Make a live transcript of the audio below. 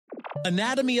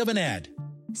Anatomy of an ad.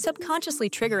 Subconsciously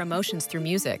trigger emotions through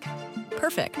music.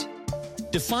 Perfect.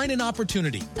 Define an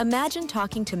opportunity. Imagine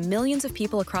talking to millions of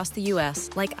people across the U.S.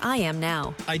 like I am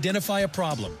now. Identify a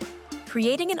problem.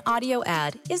 Creating an audio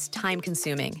ad is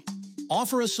time-consuming.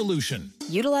 Offer a solution.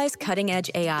 Utilize cutting-edge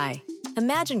AI.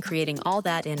 Imagine creating all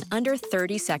that in under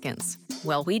 30 seconds.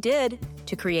 Well, we did,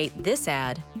 to create this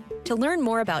ad. To learn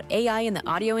more about AI in the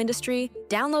audio industry,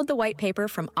 download the white paper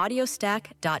from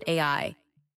audiostack.ai.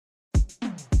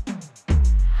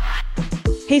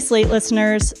 Hey Slate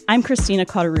listeners, I'm Christina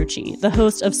Cauterucci, the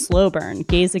host of Slow Burn,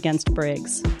 Gays Against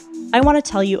Briggs. I want to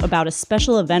tell you about a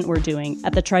special event we're doing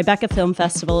at the Tribeca Film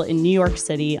Festival in New York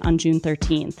City on June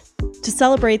 13th. To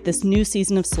celebrate this new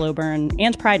season of Slow Burn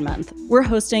and Pride Month, we're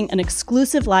hosting an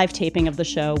exclusive live taping of the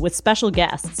show with special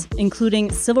guests,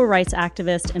 including civil rights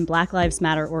activist and Black Lives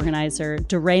Matter organizer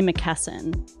DeRay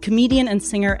McKesson, comedian and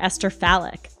singer Esther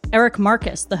Fallick, Eric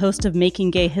Marcus, the host of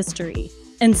Making Gay History,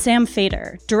 and Sam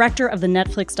Feder, director of the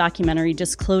Netflix documentary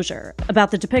Disclosure,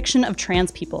 about the depiction of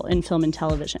trans people in film and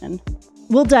television.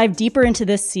 We'll dive deeper into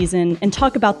this season and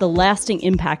talk about the lasting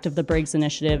impact of the Briggs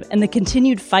Initiative and the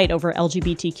continued fight over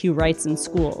LGBTQ rights in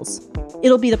schools.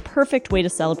 It'll be the perfect way to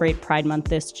celebrate Pride Month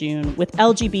this June with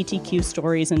LGBTQ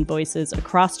stories and voices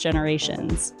across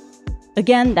generations.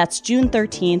 Again, that's June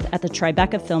 13th at the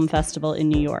Tribeca Film Festival in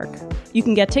New York. You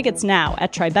can get tickets now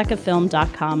at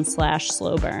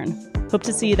tribecafilm.com/slowburn. Hope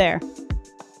to see you there.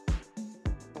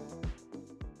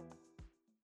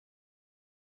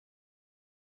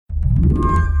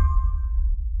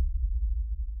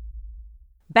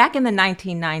 Back in the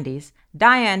 1990s,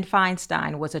 Dianne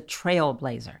Feinstein was a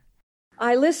trailblazer.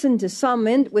 I listened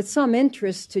with some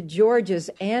interest to George's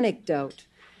anecdote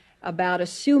about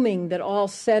assuming that all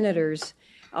senators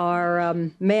are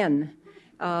men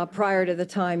prior to the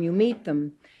time you meet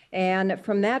them. And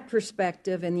from that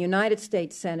perspective, in the United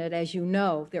States Senate, as you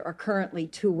know, there are currently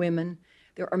 2 women.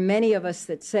 There are many of us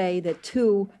that say that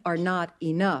 2 are not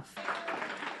enough.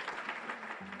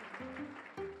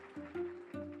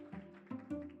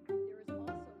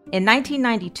 In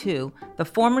 1992, the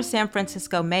former San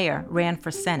Francisco mayor ran for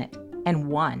Senate and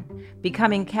won,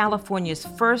 becoming California's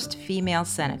first female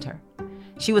senator.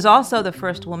 She was also the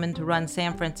first woman to run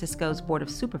San Francisco's Board of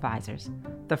Supervisors,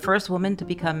 the first woman to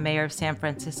become mayor of San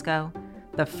Francisco,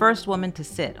 the first woman to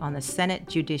sit on the Senate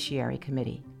Judiciary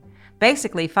Committee.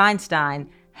 Basically, Feinstein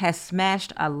has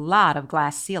smashed a lot of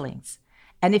glass ceilings.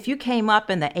 And if you came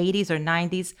up in the 80s or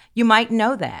 90s, you might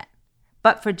know that.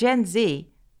 But for Gen Z,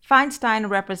 Feinstein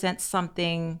represents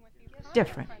something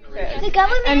different. The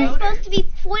government is supposed to be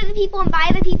for the people and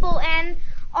by the people and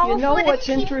all for the people. You know what's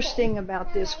interesting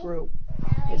about this group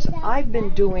is I've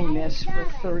been doing this for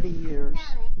 30 years.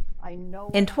 I know.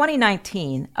 In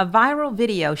 2019, a viral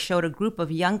video showed a group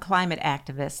of young climate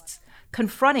activists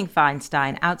confronting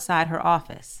Feinstein outside her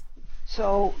office.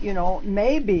 So,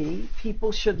 maybe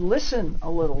people should listen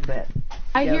a little bit.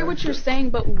 I hear what you're saying,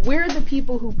 but we're the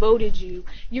people who voted you.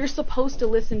 You're supposed to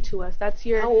listen to us. That's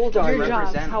your job. How old are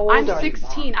you? I'm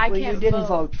 16. I can't You didn't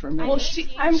vote for me. Well,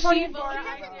 I'm voting.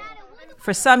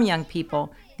 For some young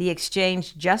people, the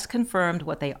exchange just confirmed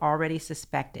what they already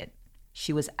suspected.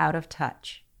 She was out of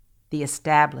touch. The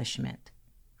establishment.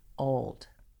 Old.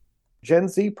 Gen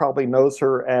Z probably knows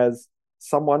her as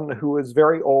someone who is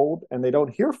very old and they don't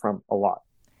hear from a lot.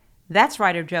 That's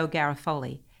writer Joe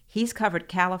Garofoli. He's covered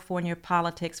California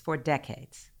politics for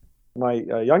decades. My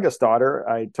youngest daughter,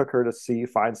 I took her to see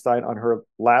Feinstein on her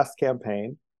last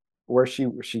campaign, where she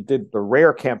did the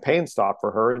rare campaign stop for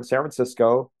her in San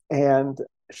Francisco, and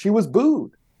she was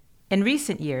booed. In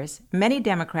recent years, many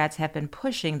Democrats have been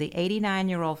pushing the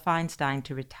 89-year-old Feinstein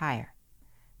to retire.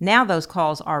 Now those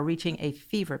calls are reaching a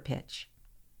fever pitch.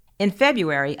 In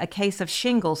February, a case of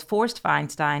shingles forced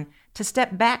Feinstein to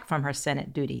step back from her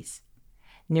Senate duties.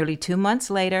 Nearly 2 months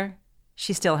later,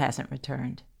 she still hasn't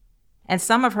returned. And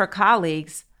some of her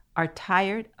colleagues are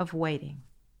tired of waiting.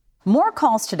 More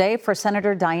calls today for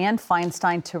Senator Dianne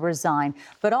Feinstein to resign,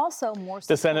 but also more.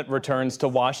 The Senate returns to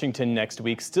Washington next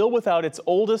week, still without its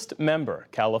oldest member,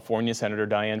 California Senator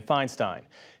Dianne Feinstein.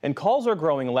 And calls are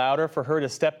growing louder for her to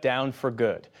step down for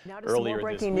good. Now to some more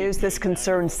breaking news. This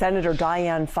concerns Senator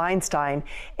Dianne Feinstein.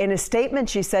 In a statement,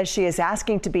 she says she is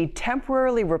asking to be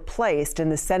temporarily replaced in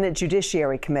the Senate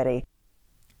Judiciary Committee.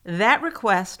 That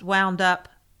request wound up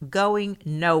going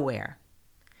nowhere.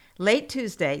 Late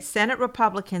Tuesday, Senate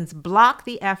Republicans blocked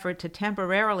the effort to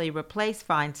temporarily replace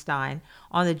Feinstein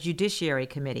on the Judiciary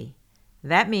Committee.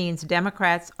 That means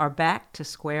Democrats are back to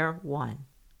square one.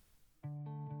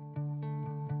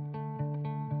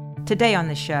 Today on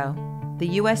the show, the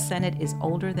U.S. Senate is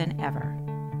older than ever,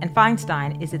 and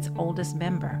Feinstein is its oldest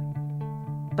member.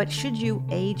 But should you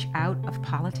age out of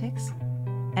politics?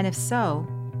 And if so,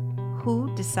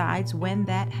 who decides when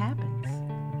that happens?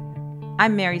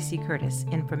 I'm Mary C. Curtis,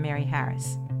 in for Mary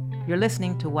Harris. You're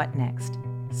listening to What Next?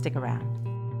 Stick around.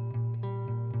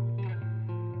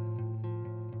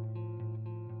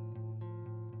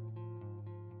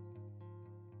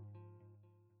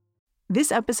 This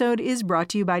episode is brought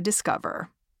to you by Discover.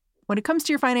 When it comes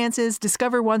to your finances,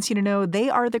 Discover wants you to know they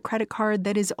are the credit card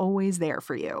that is always there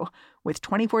for you. With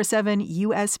 24/7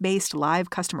 U.S.-based live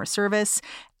customer service,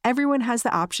 everyone has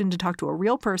the option to talk to a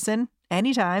real person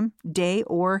anytime, day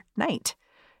or night.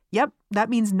 Yep, that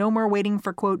means no more waiting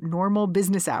for, quote, normal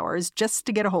business hours just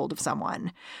to get a hold of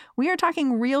someone. We are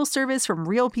talking real service from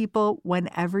real people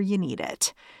whenever you need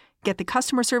it. Get the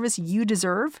customer service you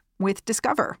deserve with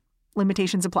Discover.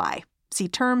 Limitations apply. See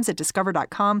terms at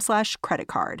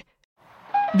discover.com/creditcard.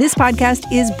 This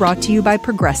podcast is brought to you by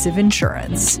Progressive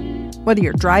Insurance. Whether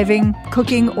you're driving,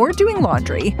 cooking, or doing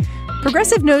laundry,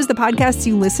 Progressive knows the podcasts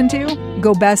you listen to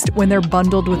go best when they're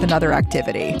bundled with another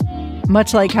activity.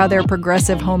 Much like how their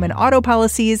Progressive home and auto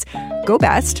policies go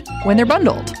best when they're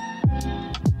bundled.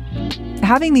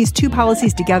 Having these two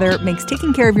policies together makes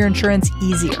taking care of your insurance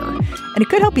easier, and it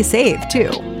could help you save,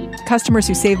 too. Customers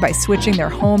who save by switching their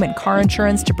home and car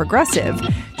insurance to Progressive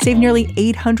save nearly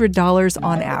 $800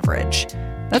 on average.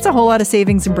 That's a whole lot of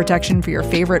savings and protection for your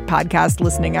favorite podcast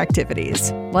listening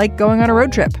activities, like going on a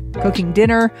road trip, cooking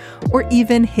dinner, or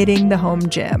even hitting the home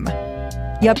gym.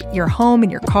 Yep, your home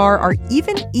and your car are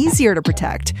even easier to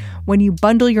protect when you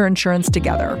bundle your insurance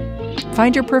together.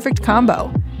 Find your perfect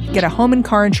combo. Get a home and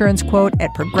car insurance quote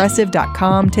at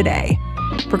progressive.com today.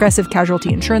 Progressive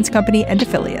Casualty Insurance Company and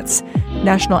Affiliates.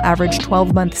 National average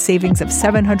 12-month savings of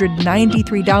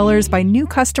 $793 by new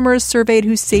customers surveyed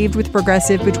who saved with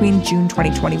Progressive between June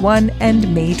 2021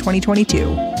 and May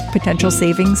 2022. Potential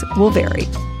savings will vary.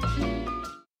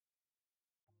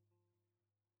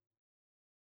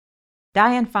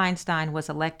 Dianne Feinstein was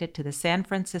elected to the San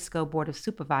Francisco Board of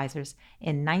Supervisors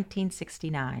in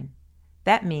 1969.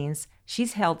 That means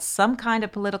she's held some kind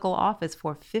of political office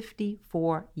for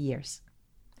 54 years.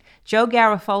 Joe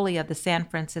Garofoli of the San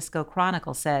Francisco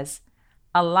Chronicle says,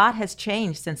 "A lot has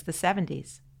changed since the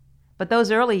 70s, but those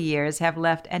early years have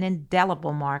left an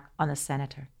indelible mark on the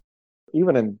senator."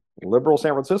 Even in liberal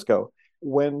San Francisco,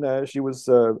 when she was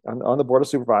on the Board of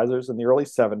Supervisors in the early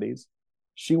 70s,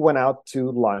 she went out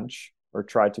to lunch, or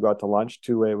tried to go out to lunch,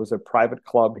 it was a private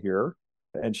club here,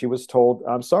 and she was told,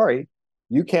 "I'm sorry,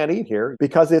 you can't eat here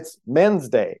because it's Men's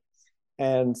Day."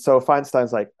 And so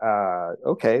Feinstein's like,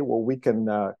 okay, well, we can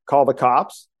call the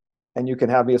cops and you can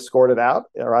have me escorted out,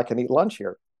 or I can eat lunch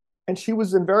here. And she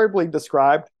was invariably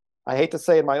described, I hate to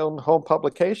say in my own home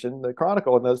publication, the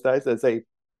Chronicle in those days, as a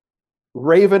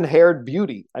raven-haired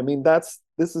beauty. I mean, this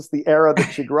is the era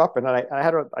that she grew up in. And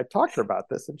I talked to her about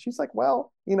this, and she's like,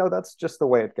 well, that's just the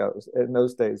way it goes. In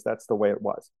those days, that's the way it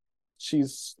was.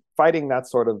 She's fighting that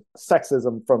sort of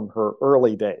sexism from her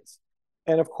early days.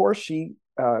 And of course, she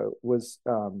was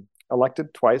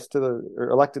elected to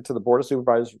the Board of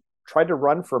Supervisors, tried to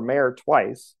run for mayor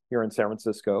twice here in San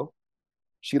Francisco.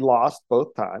 She lost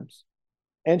both times,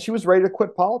 and she was ready to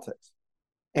quit politics.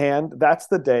 And that's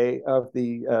the day of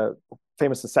the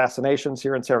famous assassinations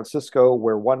here in San Francisco,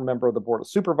 where one member of the Board of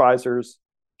Supervisors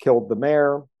killed the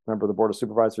mayor. Member of the Board of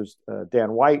Supervisors,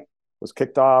 Dan White, was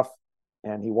kicked off,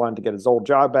 and he wanted to get his old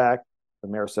job back. The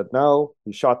mayor said no.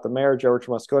 He shot the mayor, George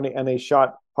Moscone, and they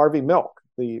shot Harvey Milk,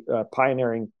 the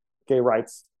pioneering gay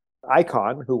rights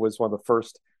icon, who was one of the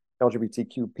first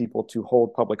LGBTQ people to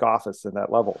hold public office in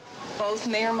that level. Both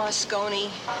Mayor Moscone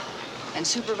and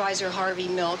Supervisor Harvey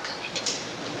Milk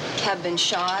have been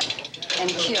shot and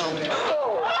killed.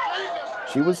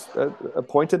 She was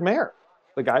appointed mayor.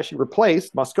 The guy she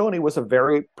replaced, Moscone, was a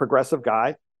very progressive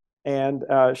guy, and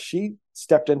she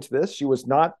stepped into this. She was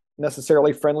not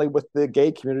necessarily friendly with the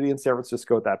gay community in San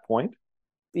Francisco at that point.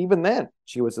 Even then,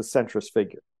 she was a centrist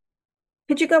figure.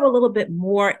 Could you go a little bit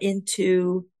more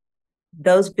into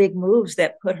those big moves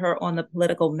that put her on the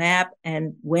political map,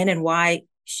 and when and why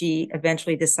she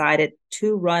eventually decided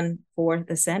to run for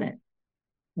the Senate?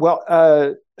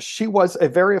 Well, she was a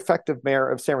very effective mayor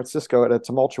of San Francisco at a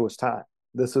tumultuous time.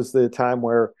 This is the time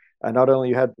where not only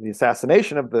you had the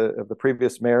assassination of the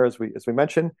previous mayor, as we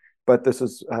mentioned, but this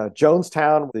is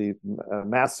Jonestown, the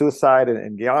mass suicide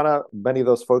in Guyana. Many of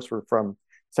those folks were from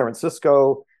San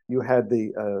Francisco. You had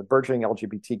the burgeoning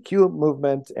LGBTQ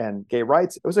movement and gay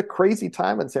rights. It was a crazy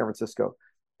time in San Francisco.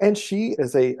 And she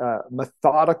is a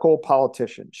methodical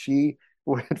politician. She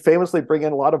would famously bring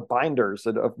in a lot of binders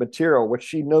of material, which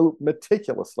she knew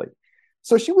meticulously.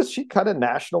 So she cut a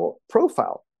national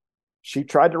profile. She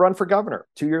tried to run for governor.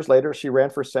 2 years later, she ran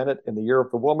for Senate in the Year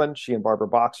of the Woman. She and Barbara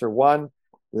Boxer won,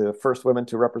 the first women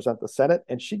to represent the Senate,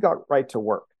 and she got right to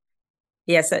work.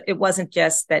 Yes, it wasn't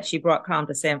just that she brought calm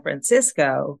to San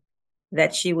Francisco,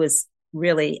 that she was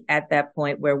really at that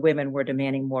point where women were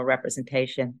demanding more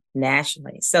representation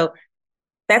nationally. So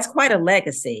that's quite a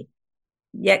legacy.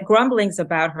 Yet grumblings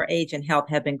about her age and health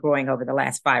have been growing over the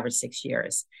last 5 or 6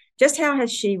 years. Just how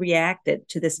has she reacted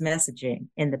to this messaging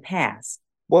in the past?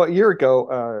 Well, a year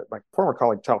ago, my former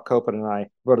colleague Tal Copen and I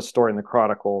wrote a story in the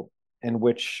Chronicle in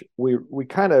which we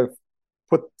kind of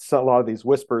put a lot of these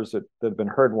whispers that have been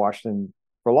heard in Washington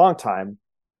for a long time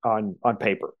on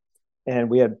paper. And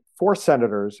we had 4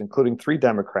 senators, including 3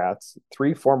 Democrats,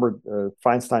 3 former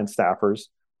Feinstein staffers,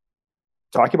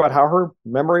 talking about how her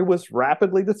memory was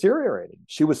rapidly deteriorating.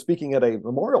 She was speaking at a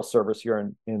memorial service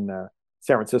here in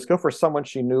San Francisco for someone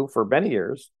she knew for many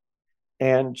years.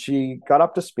 And she got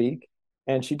up to speak,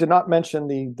 and she did not mention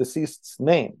the deceased's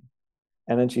name.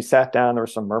 And then she sat down. There were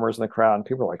some murmurs in the crowd, and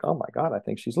people were like, oh my God, I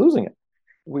think she's losing it.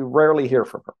 We rarely hear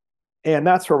from her. And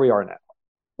that's where we are now.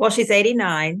 Well, she's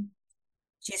 89.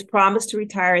 She's promised to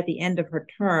retire at the end of her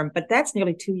term, but that's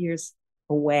nearly 2 years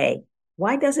away.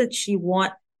 Why doesn't she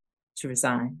want to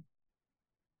resign?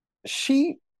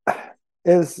 She's an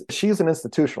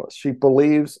institutionalist. She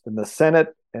believes in the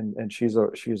Senate, and she's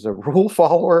a rule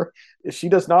follower. She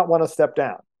does not want to step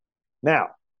down. Now,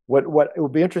 what it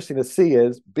would be interesting to see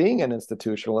is, being an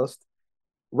institutionalist,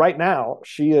 right now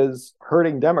she is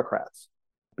hurting Democrats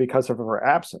because of her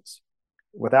absence.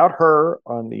 Without her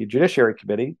on the Judiciary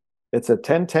Committee, it's a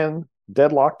 10-10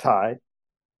 deadlock tie.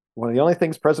 One of the only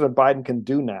things President Biden can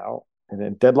do now, in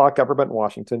a deadlock government in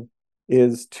Washington,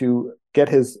 is to get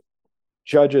his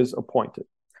judges appointed.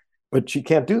 But she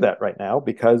can't do that right now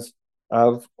because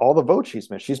of all the votes she's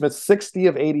missed. She's missed 60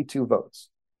 of 82 votes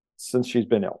since she's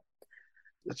been ill.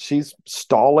 She's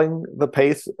stalling the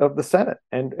pace of the Senate,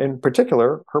 and in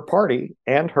particular, her party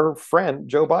and her friend,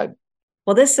 Joe Biden.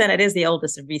 Well, this Senate is the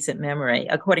oldest in recent memory.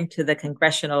 According to the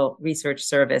Congressional Research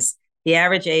Service, the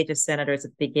average age of senators at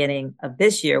the beginning of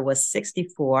this year was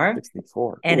 64.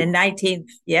 64. And Ooh. in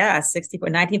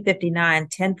 1959,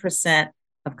 10%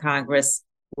 of Congress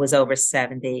was over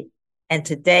 70. And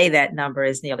today that number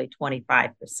is nearly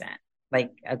 25%,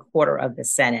 like a quarter of the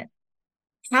Senate.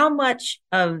 How much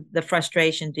of the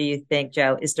frustration do you think,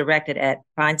 Joe, is directed at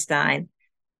Feinstein?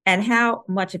 And how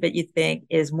much of it you think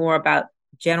is more about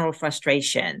general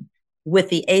frustration with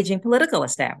the aging political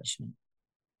establishment?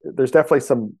 There's definitely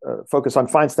some focus on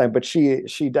Feinstein, but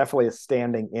she definitely is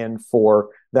standing in for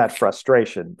that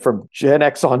frustration from Gen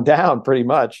X on down, pretty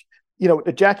much. You know,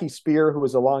 Jackie Speer, who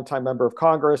was a longtime member of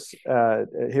Congress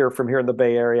here in the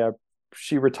Bay Area,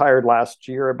 she retired last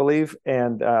year, I believe.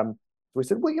 And we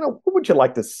said, well, you know, what would you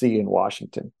like to see in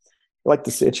Washington? Like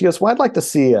to see it. She goes, well, I'd like to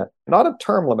see not a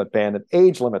term limit ban, an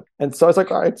age limit. And so I was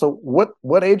like, all right, so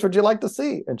what age would you like to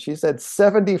see? And she said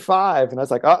 75. And I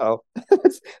was like, uh-oh.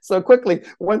 So quickly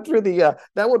went through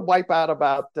that would wipe out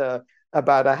about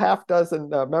a half dozen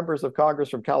members of Congress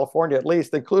from California, at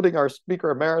least, including our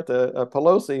Speaker Emerita,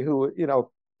 Pelosi, who, you know,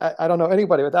 I don't know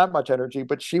anybody with that much energy,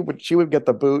 but she would get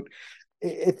the boot.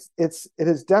 It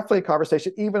is definitely a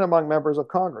conversation, even among members of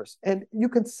Congress. And you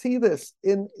can see this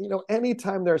in, you know,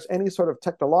 anytime there's any sort of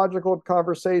technological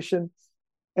conversation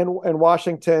in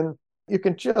Washington, you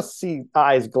can just see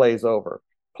eyes glaze over.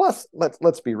 Plus,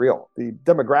 let's be real, the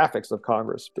demographics of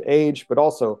Congress, age, but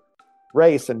also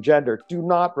race and gender, do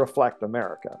not reflect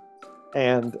America.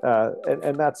 And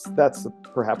that's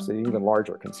perhaps an even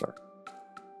larger concern.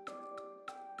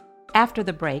 After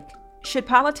the break, should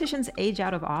politicians age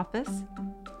out of office?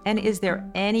 And is there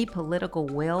any political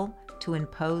will to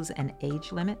impose an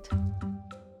age limit?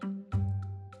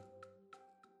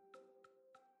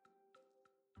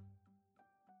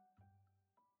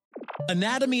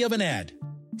 Anatomy of an ad.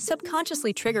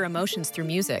 Subconsciously trigger emotions through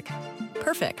music.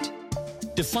 Perfect.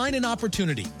 Define an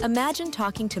opportunity. Imagine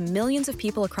talking to millions of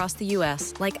people across the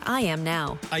U.S. like I am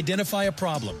now. Identify a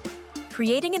problem.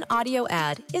 Creating an audio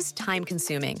ad is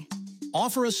time-consuming.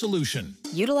 Offer a solution.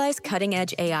 Utilize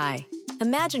cutting-edge AI.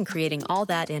 Imagine creating all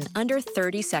that in under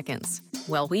 30 seconds.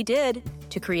 Well, we did,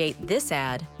 to create this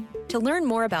ad. To learn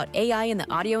more about AI in the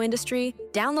audio industry,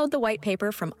 download the white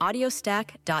paper from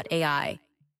audiostack.ai.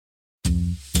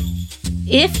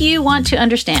 If you want to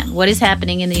understand what is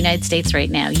happening in the United States right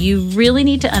now, you really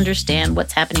need to understand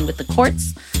what's happening with the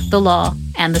courts, the law,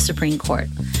 and the Supreme Court.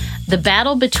 The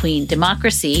battle between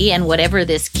democracy and whatever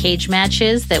this cage match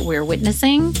is that we're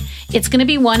witnessing, it's going to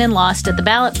be won and lost at the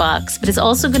ballot box, but it's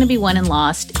also going to be won and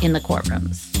lost in the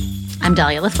courtrooms. I'm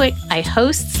Dahlia Lithwick. I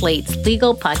host Slate's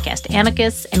legal podcast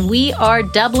Amicus, and we are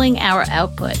doubling our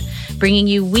output, bringing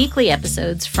you weekly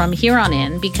episodes from here on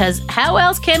in, because how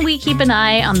else can we keep an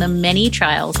eye on the many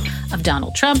trials of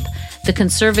Donald Trump, the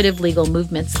conservative legal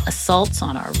movement's assaults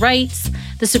on our rights,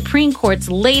 the Supreme Court's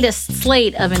latest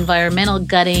slate of environmental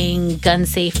gutting, gun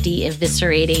safety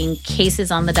eviscerating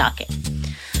cases on the docket.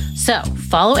 So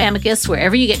follow Amicus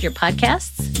wherever you get your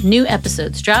podcasts. New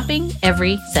episodes dropping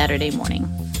every Saturday morning.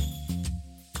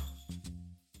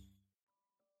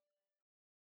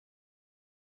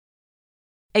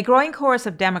 A growing chorus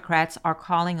of Democrats are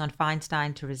calling on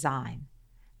Feinstein to resign.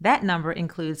 That number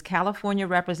includes California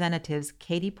Representatives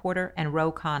Katie Porter and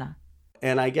Ro Khanna.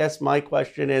 And I guess my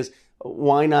question is,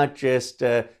 why not just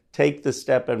take the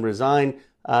step and resign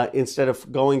instead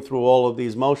of going through all of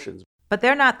these motions? But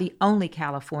they're not the only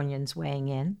Californians weighing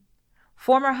in.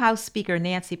 Former House Speaker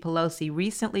Nancy Pelosi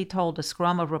recently told a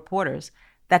scrum of reporters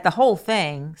that the whole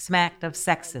thing smacked of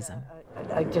sexism.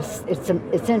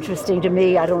 It's interesting to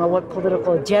me. I don't know what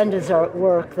political agendas are at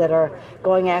work that are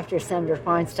going after Senator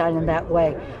Feinstein in that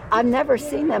way. I've never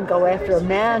seen them go after a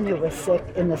man who was sick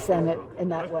in the Senate in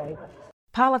that way.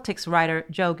 Politics writer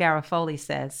Joe Garofoli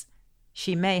says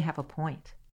she may have a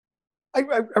point. I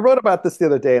wrote about this the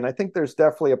other day, and I think there's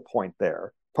definitely a point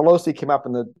there. Pelosi came up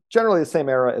in generally the same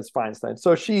era as Feinstein,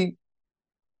 so she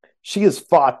has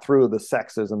fought through the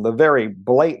sexism, the very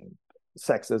blatant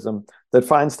sexism that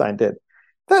Feinstein did.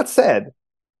 That said,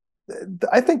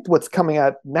 I think what's coming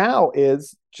out now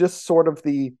is just sort of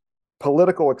the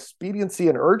political expediency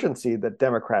and urgency that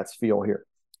Democrats feel here.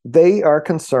 They are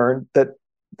concerned that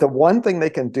the one thing they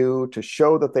can do to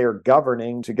show that they are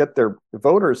governing, to get their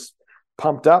voters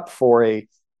pumped up for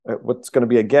what's going to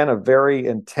be, again, a very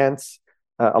intense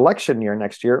election year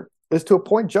next year, is to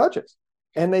appoint judges.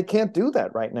 And they can't do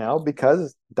that right now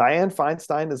because Dianne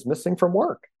Feinstein is missing from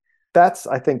work. That's,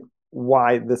 I think,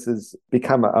 why this has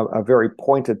become a very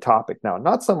pointed topic now.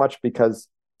 Not so much because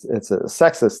it's a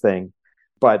sexist thing,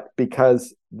 but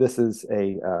because this is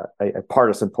a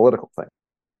partisan political thing.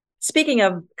 Speaking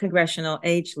of congressional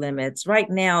age limits, right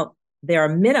now there are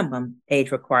minimum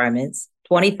age requirements,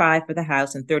 25 for the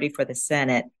House and 30 for the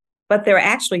Senate, but there are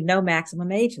actually no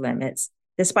maximum age limits,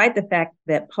 despite the fact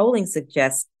that polling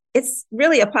suggests it's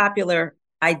really a popular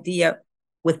idea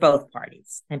with both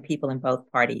parties and people in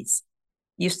both parties.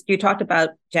 You talked about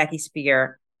Jackie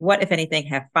Speer. What, if anything,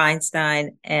 have Feinstein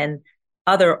and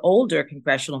other older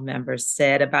congressional members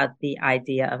said about the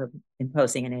idea of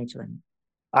imposing an age limit?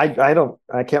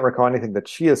 I can't recall anything that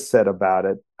she has said about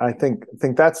it. I think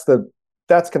that's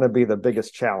going to be the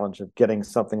biggest challenge of getting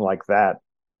something like that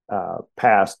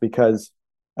passed, because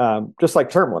just like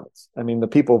term limits, I mean, the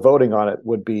people voting on it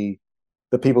would be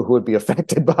the people who would be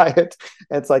affected by it.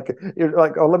 And it's like, you're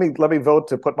like, oh, let me vote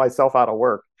to put myself out of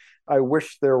work. I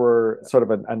wish there were sort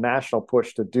of a national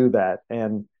push to do that.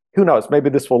 And who knows, maybe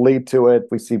this will lead to it.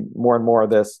 We see more and more of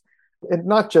this, and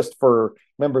not just for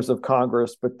members of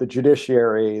Congress, but the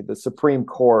judiciary, the Supreme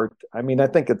Court. I mean, I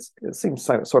think it seems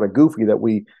sort of goofy that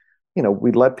we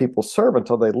let people serve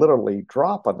until they literally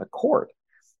drop on the court.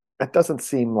 That doesn't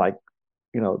seem like,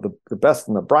 the best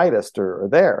and the brightest are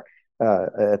there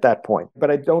at that point. But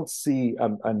I don't see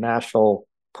a national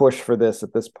push for this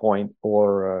at this point,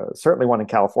 or certainly one in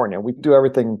California. We do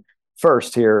everything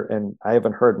first here, and I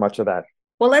haven't heard much of that.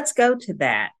 Well, let's go to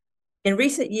that. In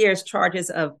recent years, charges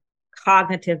of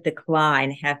cognitive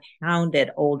decline have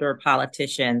hounded older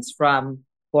politicians, from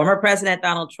former President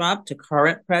Donald Trump to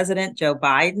current President Joe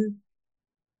Biden.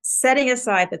 Setting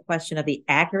aside the question of the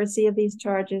accuracy of these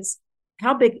charges,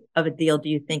 how big of a deal do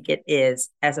you think it is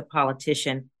as a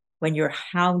politician when you're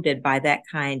hounded by that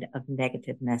kind of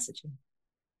negative messaging?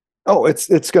 Oh,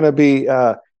 it's going to be,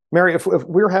 Mary, if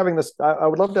we're having this, I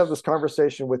would love to have this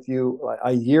conversation with you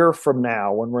a year from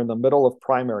now, when we're in the middle of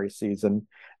primary season,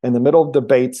 in the middle of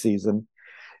debate season,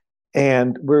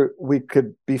 and we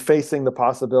could be facing the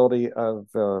possibility of,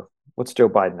 what's Joe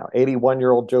Biden now?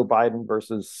 81-year-old Joe Biden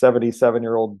versus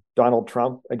 77-year-old Donald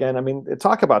Trump. Again, I mean,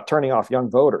 talk about turning off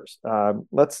young voters.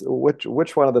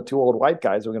 Which one of the two old white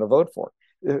guys are we going to vote for?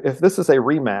 If this is a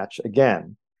rematch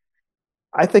again,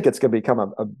 I think it's going to become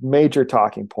a major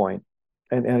talking point,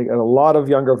 and a lot of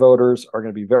younger voters are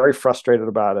going to be very frustrated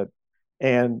about it,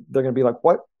 and they're going to be like,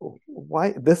 "What?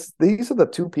 Why this? These are the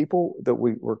two people that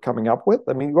we were coming up with."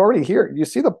 I mean, you already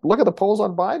look at the polls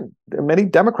on Biden. Many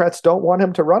Democrats don't want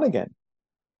him to run again,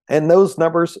 and those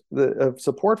numbers of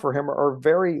support for him are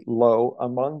very low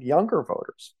among younger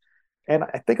voters. And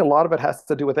I think a lot of it has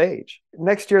to do with age.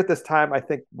 Next year at this time, I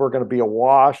think we're going to be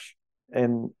awash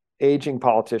in aging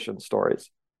politician stories.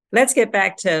 Let's get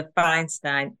back to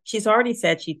Feinstein. She's already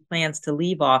said she plans to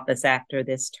leave office after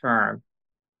this term.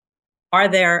 Are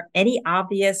there any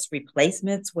obvious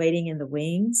replacements waiting in the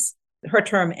wings? Her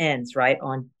term ends, right,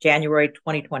 on January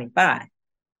 2025.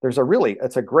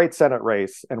 It's a great Senate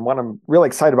race, and one I'm really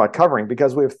excited about covering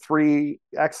because we have three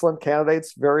excellent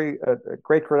candidates, very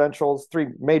great credentials, three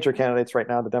major candidates right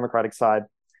now on the Democratic side.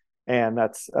 And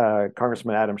that's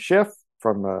Congressman Adam Schiff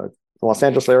from the Los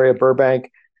Angeles area,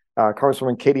 Burbank,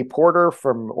 Congresswoman Katie Porter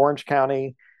from Orange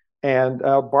County, and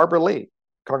Barbara Lee,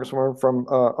 Congresswoman from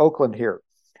Oakland here.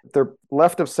 They're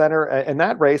left of center in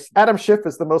that race. Adam Schiff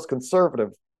is the most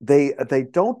conservative. They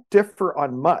don't differ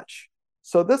on much.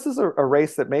 So this is a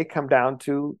race that may come down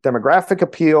to demographic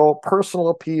appeal, personal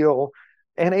appeal,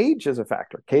 and age is a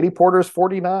factor. Katie Porter is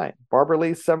 49, Barbara Lee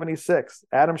is 76,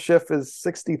 Adam Schiff is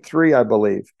 63, I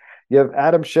believe. You have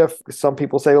Adam Schiff, some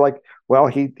people say, like, well,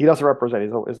 he doesn't represent,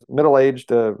 he's a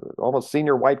middle-aged, almost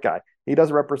senior white guy. He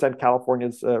doesn't represent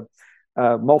California's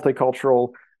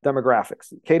multicultural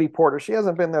demographics. Katie Porter, she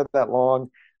hasn't been there that long.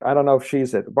 I don't know if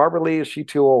she's it. Barbara Lee, is she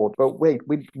too old? But wait,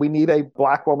 we need a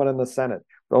Black woman in the Senate.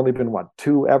 There's only been, what,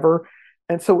 2 ever?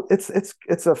 And so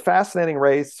it's a fascinating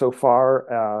race so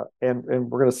far, and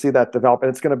we're going to see that develop. And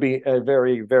it's going to be a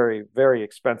very, very, very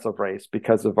expensive race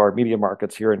because of our media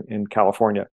markets here in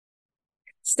California.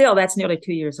 Still, that's nearly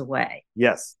 2 years away.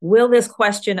 Yes. Will this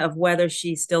question of whether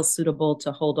she's still suitable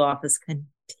to hold office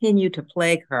continue to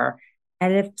plague her?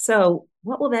 And if so,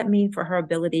 what will that mean for her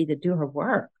ability to do her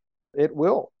work? It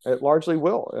will. It largely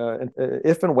will.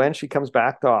 If and when she comes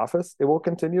back to office, it will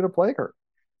continue to plague her.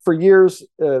 For years,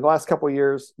 the last couple of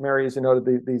years, Mary, as you know,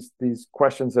 these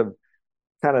questions have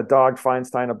kind of dogged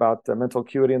Feinstein about mental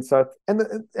acuity and stuff. And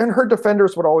her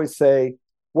defenders would always say,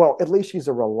 well, at least she's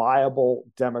a reliable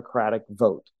Democratic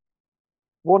vote.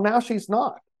 Well, now she's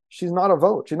not. She's not a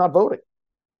vote. She's not voting.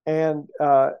 And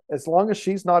as long as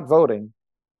she's not voting,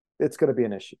 it's going to be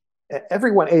an issue.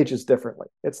 Everyone ages differently.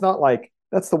 It's not like,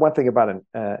 that's the one thing about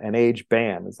an age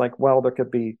ban. It's like, well, there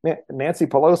could be Nancy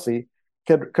Pelosi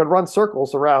could run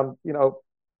circles around,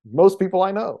 most people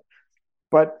I know.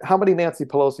 But how many Nancy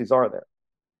Pelosi's are there?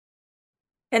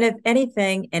 And if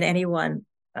anything and anyone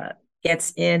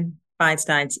gets in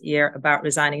Feinstein's ear about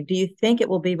resigning, do you think it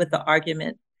will be with the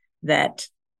argument that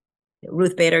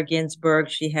Ruth Bader Ginsburg,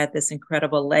 she had this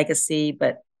incredible legacy,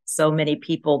 but so many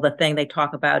people, the thing they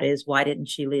talk about is, why didn't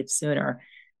she leave sooner?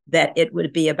 That it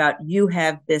would be about, you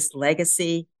have this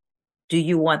legacy. Do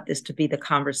you want this to be the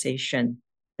conversation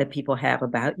that people have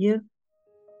about you?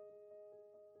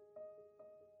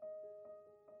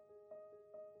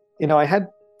 I had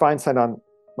Feinstein on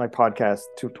my podcast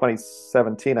to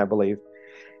 2017, I believe.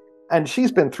 And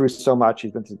she's been through so much.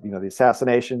 She's been through, the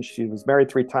assassination. She was married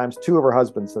 3 times. 2 of her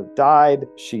husbands have died.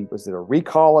 She was in a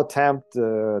recall attempt.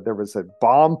 There was a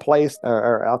bomb placed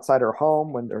outside her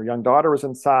home when her young daughter was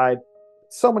inside.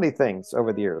 So many things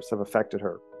over the years have affected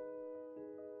her.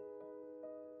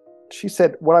 She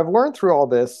said, what I've learned through all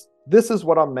this is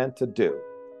what I'm meant to do.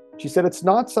 She said, it's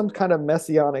not some kind of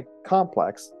messianic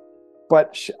complex,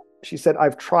 but she said,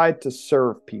 I've tried to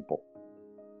serve people.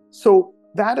 So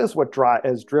that is what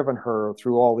has driven her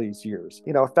through all these years.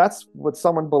 If that's what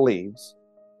someone believes,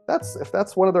 if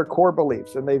that's one of their core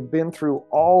beliefs, and they've been through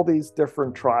all these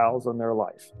different trials in their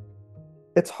life,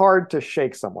 it's hard to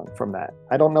shake someone from that.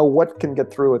 I don't know what can get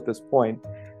through at this point,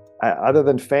 other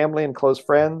than family and close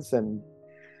friends. And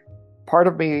part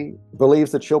of me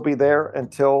believes that she'll be there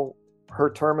until her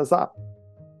term is up.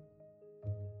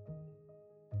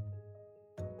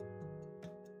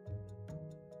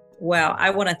 Well, I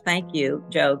want to thank you,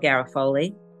 Joe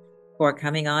Garofoli, for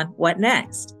coming on What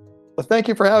Next? Well, thank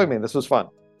you for having me. This was fun.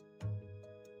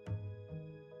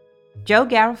 Joe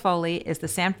Garofoli is the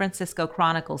San Francisco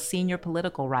Chronicle's senior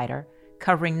political writer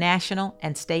covering national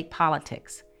and state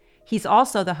politics. He's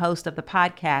also the host of the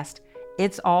podcast,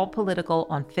 It's All Political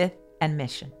on 5th and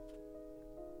Mission.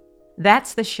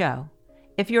 That's the show.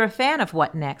 If you're a fan of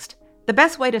What Next, the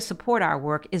best way to support our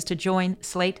work is to join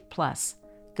Slate Plus.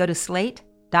 Go to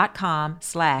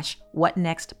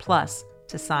slate.com/whatnextplus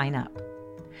to sign up.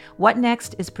 What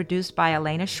Next is produced by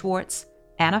Elena Schwartz,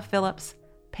 Anna Phillips,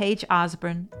 Paige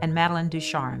Osborne, and Madeline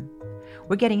Ducharme.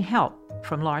 We're getting help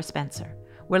from Laura Spencer.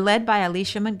 We're led by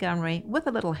Alicia Montgomery with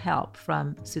a little help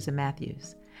from Susan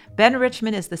Matthews. Ben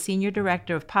Richmond is the Senior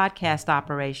Director of Podcast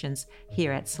Operations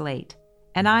here at Slate.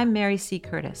 And I'm Mary C.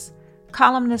 Curtis,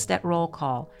 columnist at Roll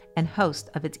Call and host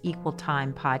of its Equal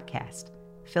Time podcast,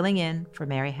 filling in for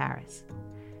Mary Harris.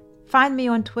 Find me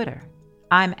on Twitter.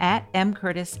 I'm at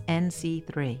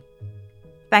mcurtisnc3.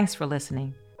 Thanks for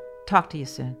listening. Talk to you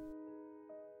soon.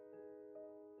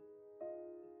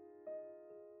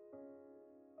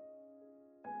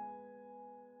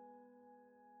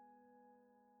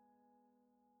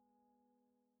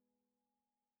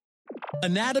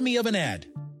 Anatomy of an ad.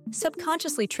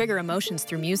 Subconsciously trigger emotions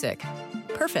through music.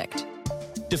 Perfect.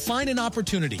 Define an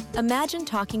opportunity. Imagine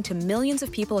talking to millions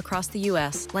of people across the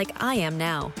U.S. like I am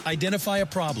now. Identify a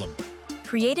problem.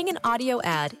 Creating an audio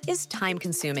ad is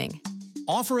time-consuming.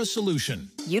 Offer a solution.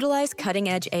 Utilize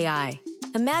cutting-edge AI.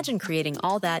 Imagine creating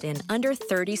all that in under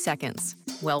 30 seconds.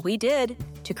 Well, we did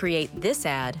to create this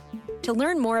ad. To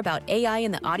learn more about AI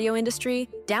in the audio industry,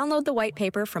 download the white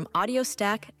paper from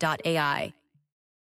audiostack.ai.